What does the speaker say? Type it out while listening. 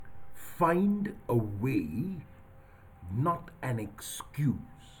Find a way, not an excuse.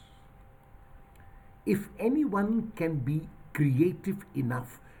 If anyone can be creative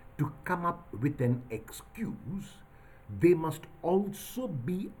enough to come up with an excuse, they must also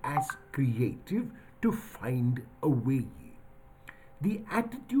be as creative to find a way. The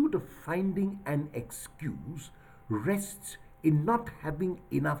attitude of finding an excuse rests in not having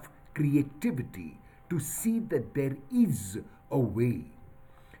enough creativity to see that there is a way.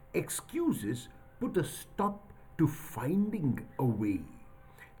 Excuses put a stop to finding a way.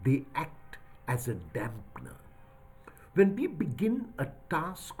 They act as a dampener. When we begin a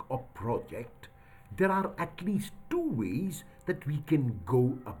task or project, there are at least two ways that we can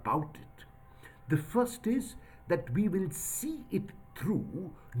go about it. The first is that we will see it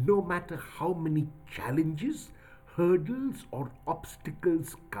through no matter how many challenges, hurdles, or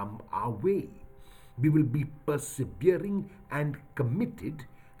obstacles come our way. We will be persevering and committed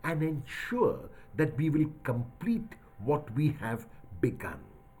and ensure that we will complete what we have begun.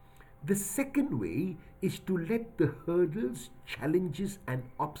 The second way is to let the hurdles, challenges, and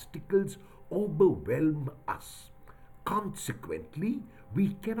obstacles overwhelm us. Consequently, we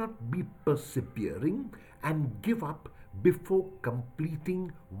cannot be persevering and give up before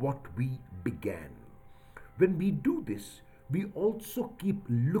completing what we began. When we do this, we also keep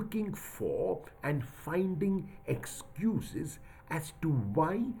looking for and finding excuses as to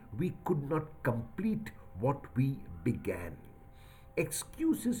why we could not complete what we began.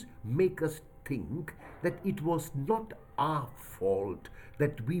 Excuses make us think that it was not our fault,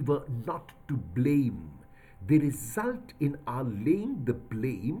 that we were not to blame. They result in our laying the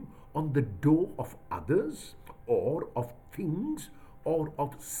blame on the door of others or of things or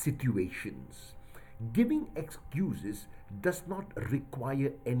of situations. Giving excuses does not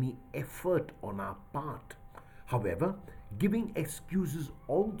require any effort on our part. However, giving excuses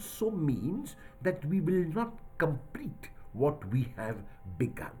also means that we will not complete what we have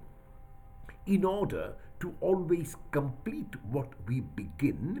begun. In order to always complete what we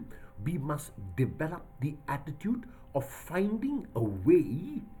begin, we must develop the attitude of finding a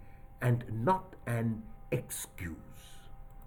way and not an excuse.